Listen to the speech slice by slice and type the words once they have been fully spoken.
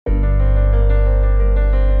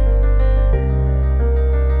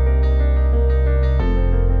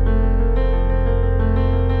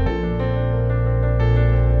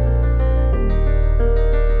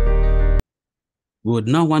We would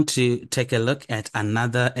now want to take a look at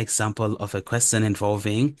another example of a question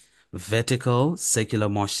involving vertical, circular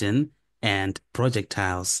motion, and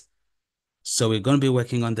projectiles. So we're going to be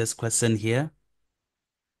working on this question here.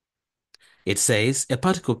 It says a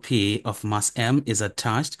particle P of mass m is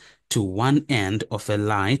attached to one end of a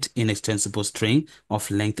light inextensible string of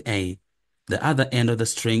length A. The other end of the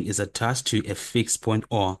string is attached to a fixed point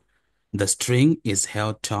O. The string is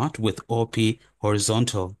held taut with OP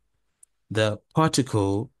horizontal. The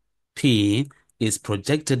particle P is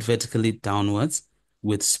projected vertically downwards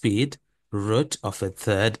with speed root of a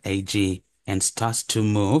third ag and starts to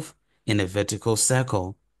move in a vertical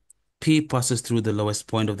circle. P passes through the lowest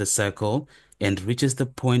point of the circle and reaches the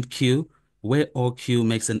point Q, where OQ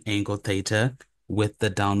makes an angle theta with the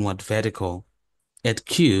downward vertical. At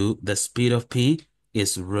Q, the speed of P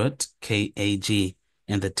is root kAg,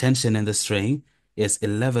 and the tension in the string is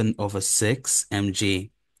 11 over 6 mg.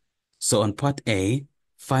 So on part A,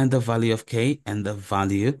 find the value of K and the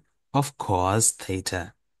value of cos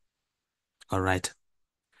theta. All right.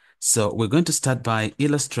 So we're going to start by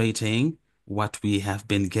illustrating what we have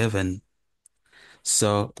been given.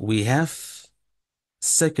 So we have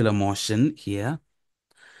circular motion here.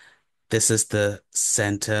 This is the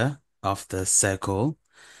center of the circle.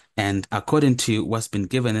 And according to what's been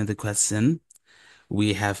given in the question,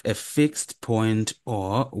 we have a fixed point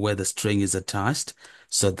O where the string is attached.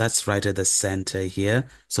 So that's right at the center here.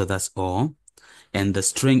 So that's O. And the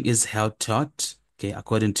string is held taut. Okay,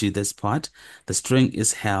 according to this part, the string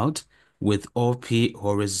is held with OP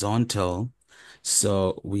horizontal.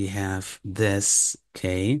 So we have this,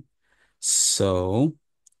 okay. So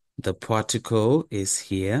the particle is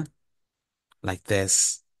here like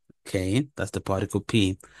this. Okay, that's the particle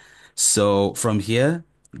P. So from here,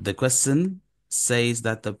 the question says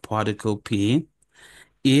that the particle P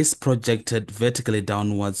is projected vertically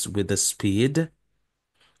downwards with the speed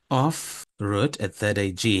of root a third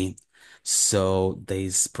ag. So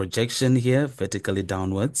there's projection here vertically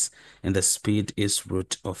downwards, and the speed is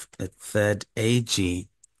root of a third ag.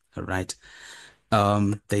 All right.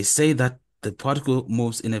 They say that the particle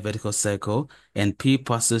moves in a vertical circle and P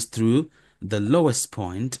passes through the lowest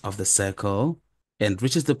point of the circle and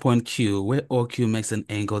reaches the point Q where OQ makes an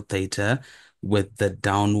angle theta with the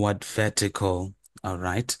downward vertical. All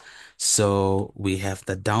right. So we have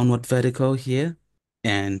the downward vertical here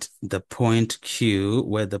and the point Q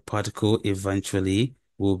where the particle eventually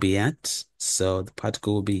will be at. So the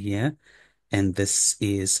particle will be here and this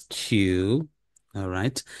is Q. All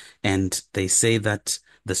right. And they say that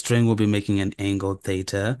the string will be making an angle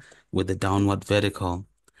theta with the downward vertical.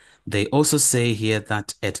 They also say here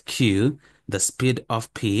that at Q, the speed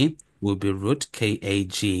of P will be root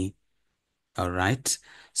kAg. All right.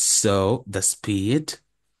 So the speed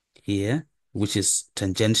here, which is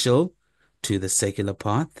tangential to the circular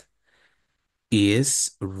path,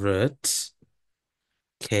 is root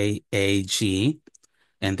kAg.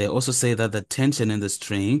 And they also say that the tension in the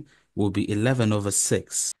string will be 11 over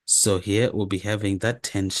 6. So here we'll be having that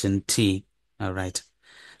tension T. All right.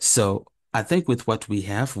 So I think with what we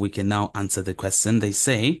have, we can now answer the question. They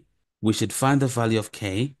say we should find the value of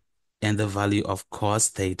K and the value of cos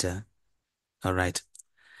theta. All right.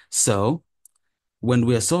 So when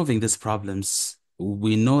we are solving these problems,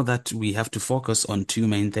 we know that we have to focus on two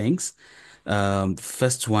main things.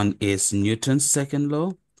 First one is Newton's second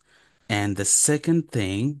law. And the second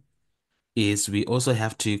thing is we also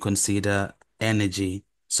have to consider energy.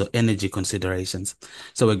 So energy considerations.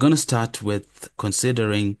 So we're going to start with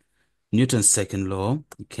considering Newton's second law,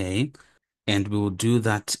 okay? And we will do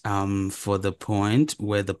that for the point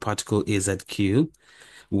where the particle is at Q,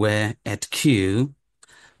 where at Q,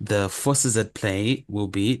 the forces at play will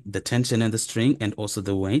be the tension in the string and also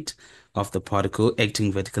the weight of the particle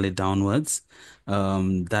acting vertically downwards.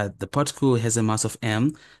 That the particle has a mass of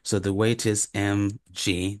m, so the weight is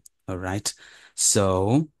mg. All right.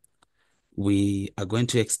 So we are going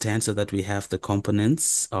to extend so that we have the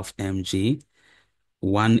components of mg,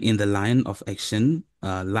 one in the line of action,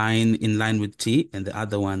 line in line with t, and the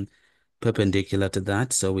other one perpendicular to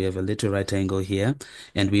that. So we have a little right angle here,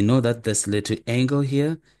 and we know that this little angle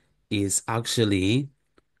here is actually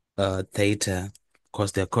theta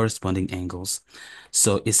because they're corresponding angles.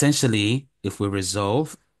 So essentially, if we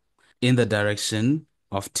resolve in the direction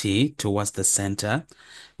of t towards the center,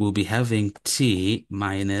 we'll be having t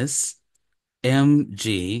minus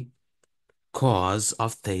mg cos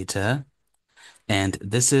of theta, and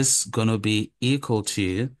this is going to be equal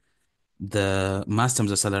to the mass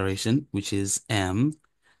times acceleration, which is m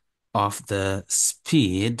of the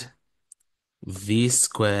speed v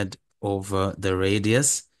squared over the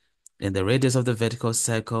radius. And the radius of the vertical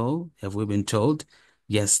circle, have we been told,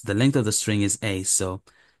 Yes, the length of the string is A, so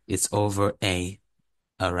it's over A.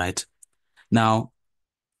 All right. Now,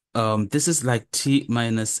 this is like T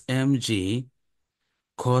minus mg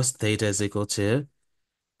cos theta is equal to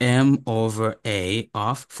m over a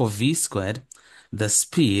of, for v squared, the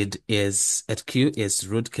speed is at q is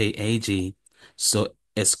root kag. So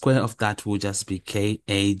a square of that will just be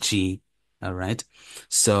kag. All right.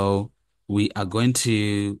 So we are going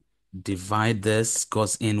to divide this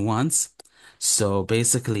cos in once. So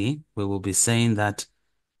basically, we will be saying that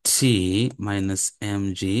t minus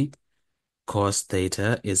mg cos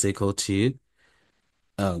theta is equal to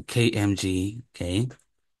kmg, okay,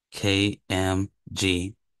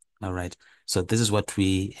 kmg. All right. So this is what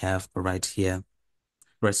we have right here.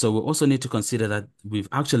 Right. So we also need to consider that we've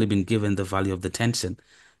actually been given the value of the tension.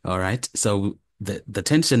 All right. So the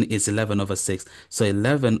tension is 11 over 6. So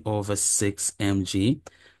 11 over 6 mg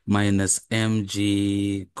minus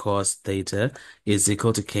mg cos theta is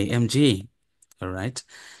equal to kmg. All right.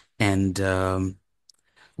 And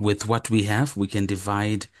with what we have, we can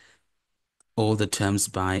divide all the terms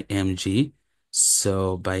by mg.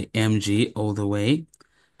 So by mg all the way.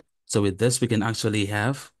 So with this, we can actually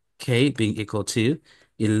have k being equal to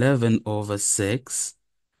 11 over 6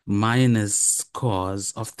 minus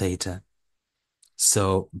cos of theta.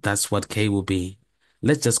 So that's what k will be.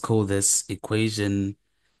 Let's just call this equation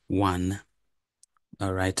 1.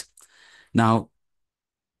 All right. Now,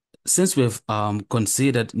 since we've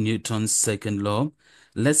considered Newton's second law,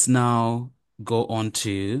 let's now go on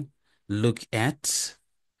to look at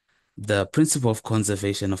the principle of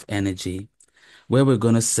conservation of energy, where we're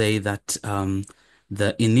going to say that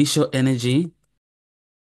the initial energy,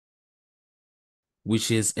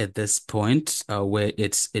 which is at this point where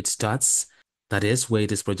it starts, that is where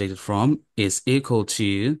it is projected from, is equal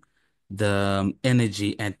to the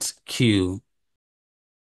energy at Q.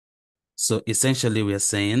 So essentially, we are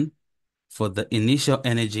saying for the initial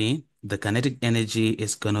energy, the kinetic energy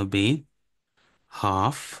is going to be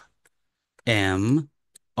half m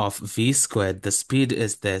of v squared. The speed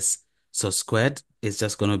is this. So squared is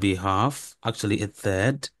just going to be half, actually a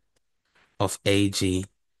third of ag.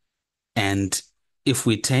 And if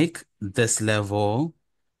we take this level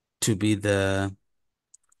to be the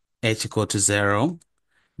h equal to 0,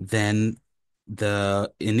 then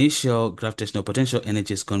the initial gravitational potential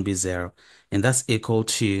energy is going to be 0. And that's equal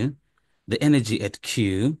to the energy at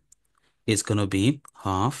Q is going to be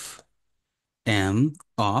half m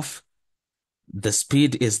of the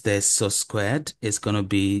speed is this, so squared is going to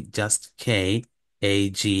be just k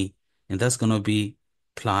ag. And that's going to be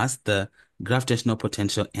plus the gravitational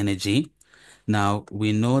potential energy. Now,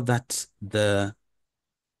 we know that the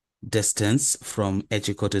distance from h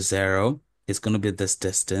equal to 0 is going to be this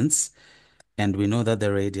distance. And we know that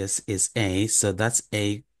the radius is a, so that's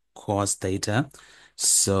a cos theta.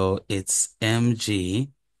 So it's mg,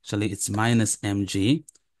 actually it's minus mg.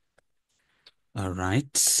 All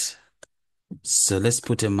right. So let's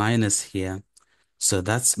put a minus here. So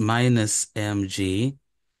that's minus mg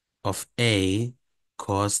of a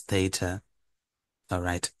cos theta. All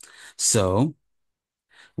right. So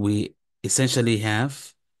we essentially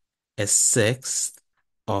have a sixth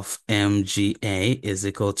of mga is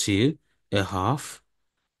equal to a half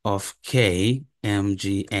of k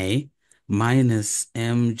mga minus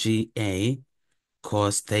mga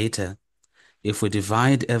cos theta. If we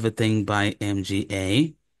divide everything by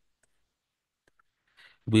mga,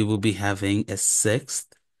 we will be having a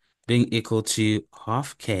sixth being equal to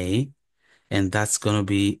half k, and that's going to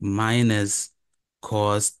be minus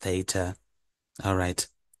cos theta. All right.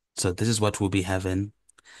 So this is what we'll be having.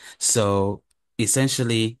 So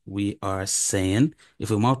essentially, we are saying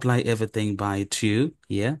if we multiply everything by 2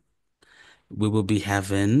 here, we will be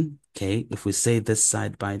having, okay, if we say this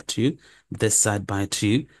side by 2, this side by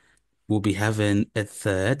 2, we'll be having a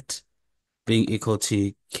third being equal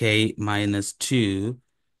to k minus 2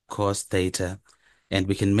 cos theta. And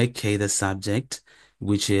we can make k the subject,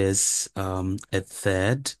 which is a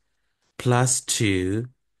third plus 2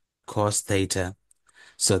 cos theta.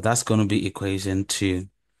 So that's going to be equation 2.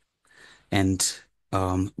 And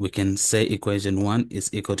we can say equation 1 is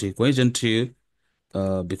equal to equation 2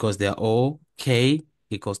 because they are all k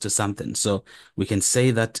equals to something. So we can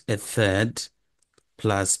say that a third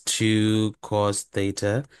plus 2 cos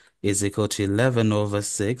theta is equal to 11 over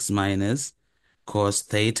 6 minus cos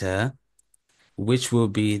theta, which will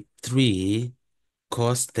be 3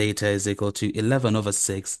 cos theta is equal to 11 over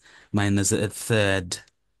 6 minus a third.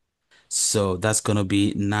 So that's going to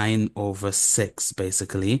be 9 over 6,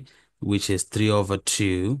 basically, which is 3 over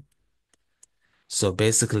 2. So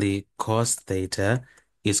basically, cos theta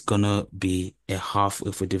is gonna be a half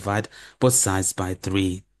if we divide both sides by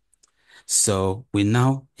 3. So we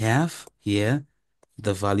now have here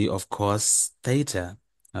the value of cos theta.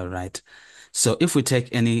 All right. So if we take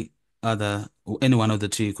any one of the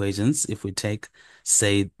two equations, if we take,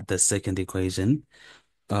 say, the second equation,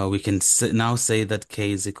 we can now say that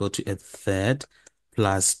k is equal to a third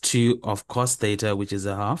plus 2 of cos theta, which is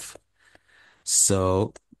a half.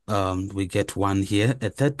 So we get 1 here. A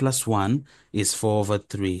third plus 1 is 4 over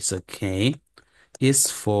 3. So k is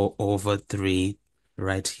 4 over 3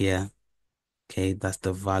 right here. Okay, that's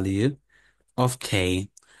the value of k.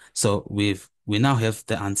 So we now have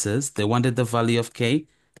the answers. They wanted the value of k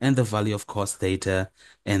and the value of cos theta,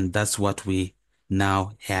 and that's what we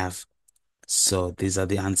now have. So these are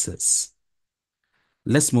the answers.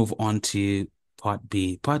 Let's move on to part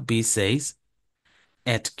B. Part B says,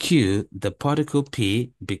 at Q, the particle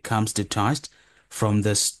P becomes detached from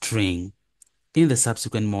the string. In the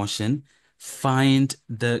subsequent motion, find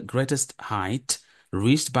the greatest height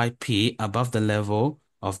reached by P above the level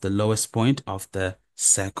of the lowest point of the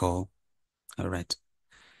circle. All right.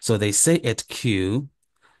 So they say at Q,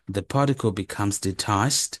 the particle becomes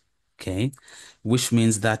detached, okay, which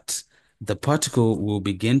means that the particle will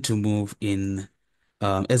begin to move in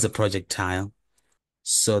as a projectile.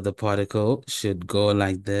 So the particle should go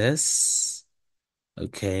like this,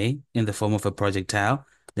 okay, in the form of a projectile.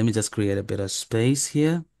 Let me just create a bit of space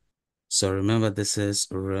here. So remember, this is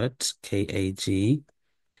root KAG,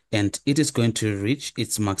 and it is going to reach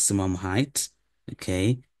its maximum height,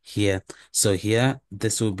 okay, here. So here,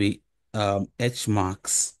 this will be H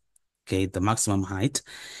max, okay, the maximum height,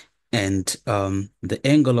 and the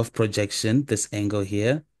angle of projection, this angle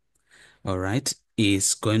here, all right,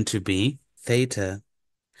 is going to be theta,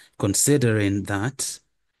 considering that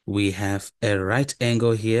we have a right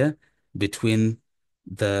angle here between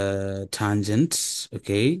the tangent,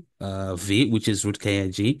 okay, V, which is root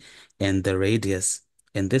KIG, and the radius.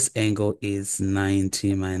 And this angle is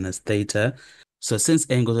 90 minus theta. So since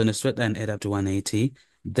angles on a straight line add up to 180,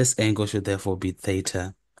 this angle should therefore be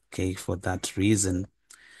theta, okay, for that reason.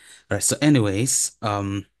 All right, so anyways,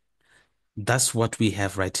 that's what we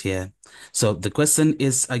have right here. So the question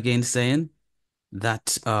is again saying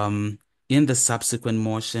that in the subsequent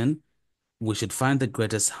motion, we should find the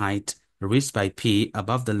greatest height reached by P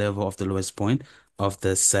above the level of the lowest point of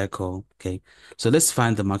the circle. Okay, so let's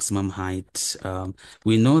find the maximum height.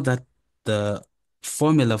 We know that the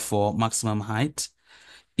formula for maximum height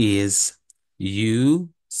is U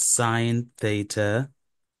sine theta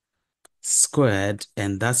squared,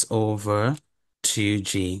 and that's over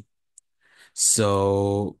 2G.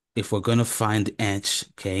 So if we're going to find H,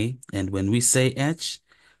 okay, and when we say H,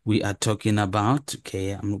 we are talking about,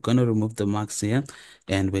 okay, I'm going to remove the marks here,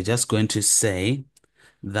 and we're just going to say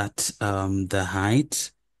that the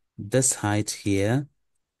height, this height here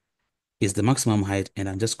is the maximum height, and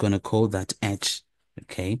I'm just going to call that H,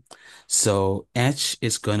 okay? So H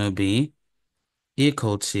is going to be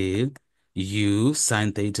equal to U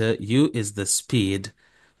sine theta. U is the speed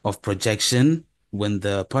of projection when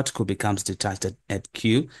the particle becomes detached at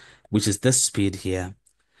Q, which is this speed here.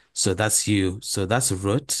 So that's U. So that's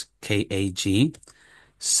root KAG.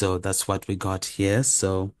 So that's what we got here.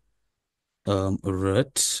 So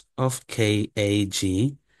root of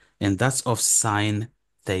KAG, and that's of sine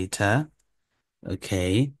theta.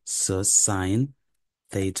 Okay, so sine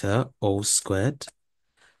theta all squared,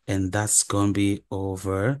 and that's going to be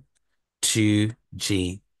over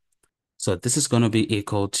 2G. So this is going to be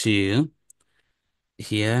equal to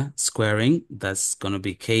here squaring, that's going to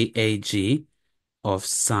be KAG of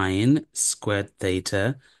sine squared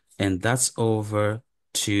theta, and that's over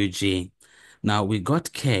 2G. Now we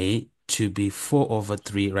got K to be 4 over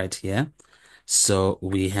 3 right here. So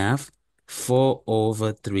we have 4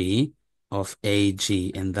 over 3 of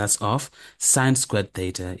AG, and that's of sine squared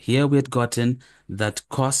theta. Here we had gotten that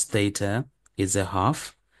cos theta is a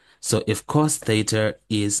half. So if cos theta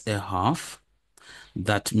is a half,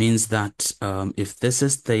 that means that if this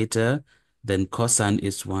is theta, then cosine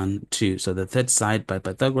is 1, 2. So the third side by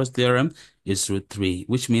Pythagoras theorem is root 3,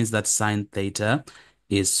 which means that sine theta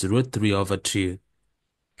is root 3 over 2.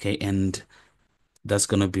 Okay, and that's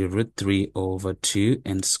going to be root 3 over 2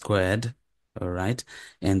 and squared. All right,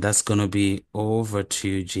 and that's going to be over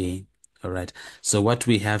 2G. All right, so what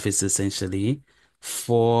we have is essentially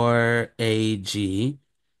 4AG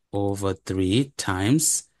over 3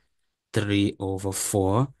 times 3 over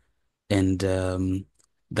 4, and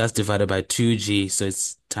that's divided by 2G, so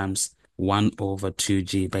it's times 1 over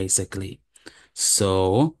 2G basically.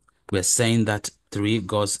 So we're saying that 3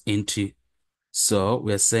 goes into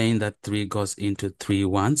 3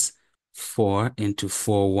 once. 4 into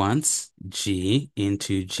 4 once, G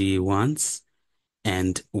into G once,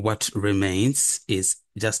 and what remains is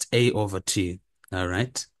just A over 2. All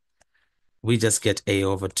right. We just get A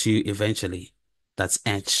over 2 eventually. That's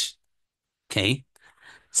H. Okay.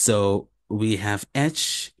 So we have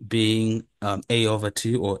H being A over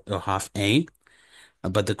 2 or half A.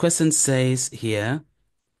 But the question says here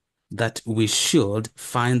that we should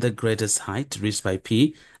find the greatest height reached by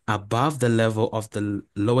P above the level of the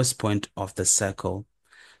lowest point of the circle.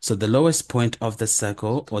 So the lowest point of the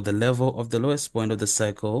circle, or the level of the lowest point of the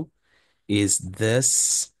circle, is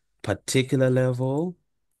this particular level.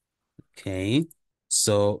 Okay.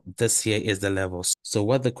 So this here is the level. So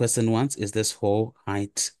what the question wants is this whole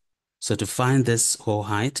height. So to find this whole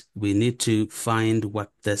height, we need to find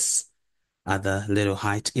what this other little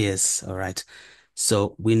height is. All right.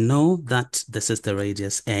 So we know that this is the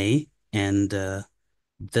radius A, and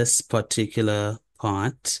this particular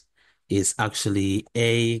part is actually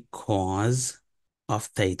A cos of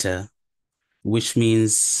theta, which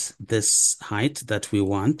means this height that we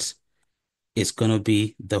want is going to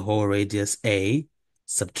be the whole radius A,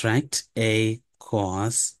 subtract A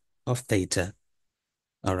cos of theta.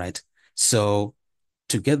 All right. So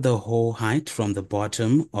to get the whole height from the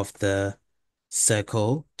bottom of the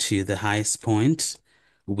circle to the highest point,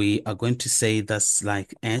 we are going to say that's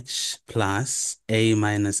like H plus A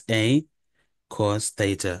minus A cos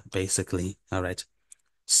theta, basically. All right.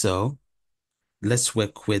 So let's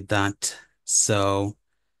work with that. So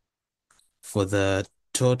for the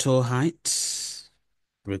total height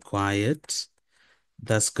required,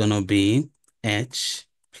 that's gonna be H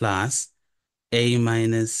plus A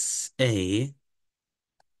minus A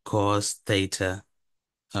cos theta.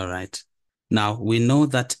 All right. Now we know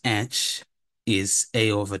that H is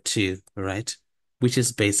A over 2, right? Which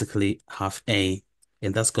is basically half A.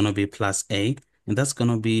 And that's gonna be plus A. And that's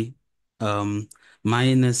gonna be um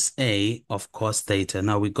minus A of cos theta.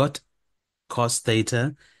 Now we got cos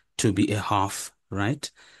theta to be a half, right?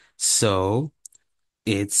 So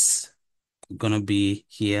it's gonna be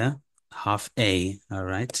here half A, all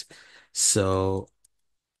right? So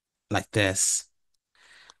like this.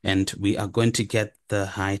 And we are going to get the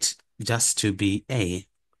height just to be A,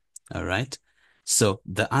 all right? So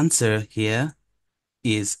the answer here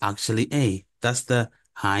is actually A. That's the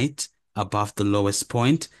height above the lowest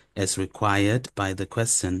point as required by the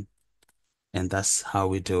question. And that's how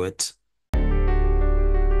we do it.